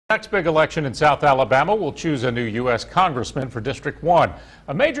Next big election in South Alabama will choose a new U.S. congressman for District 1.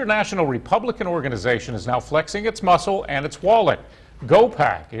 A major national Republican organization is now flexing its muscle and its wallet.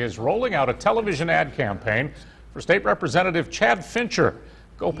 GOPAC is rolling out a television ad campaign for State Representative Chad Fincher.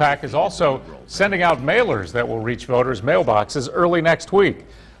 GOPAC is also sending out mailers that will reach voters' mailboxes early next week.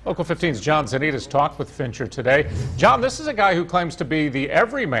 Local 15's John Zanitas talked with Fincher today. John, this is a guy who claims to be the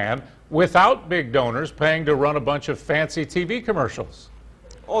everyman without big donors paying to run a bunch of fancy TV commercials.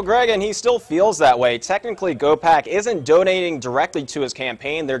 Well, Greg, and he still feels that way. Technically, GOPAC isn't donating directly to his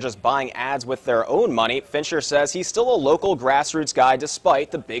campaign. They're just buying ads with their own money. Fincher says he's still a local grassroots guy despite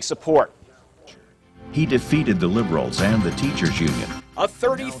the big support. He defeated the Liberals and the Teachers Union. A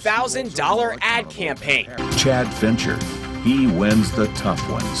 $30,000 ad campaign. Chad Fincher, he wins the tough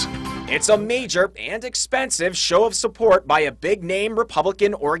ones. It's a major and expensive show of support by a big-name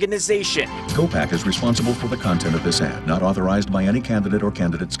Republican organization. GOPAC is responsible for the content of this ad, not authorized by any candidate or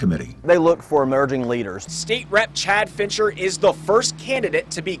candidates committee. They look for emerging leaders. State Rep Chad Fincher is the first candidate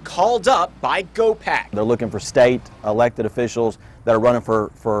to be called up by GOPAC. They're looking for state elected officials that are running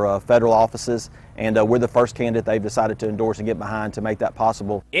for federal offices, and we're the first candidate they've decided to endorse and get behind to make that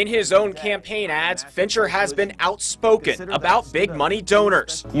possible. In his own campaign ads, Fincher has been outspoken about big money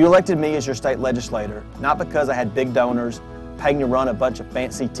donors. You elected me as your state legislator, not because I had big donors paying to run a bunch of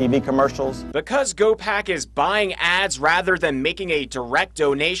fancy TV commercials. Because GOPAC is buying ads rather than making a direct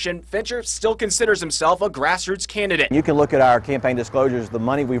donation, Fincher still considers himself a grassroots candidate. You can look at our campaign disclosures. The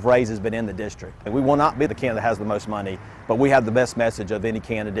money we've raised has been in the district. And we will not be the candidate that has the most money, but we have the best message of any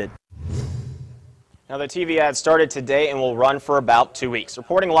candidate. Now, the TV ad started today and will run for about 2 weeks.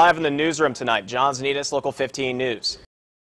 Reporting live in the newsroom tonight, John Zanitas, Local 15 News.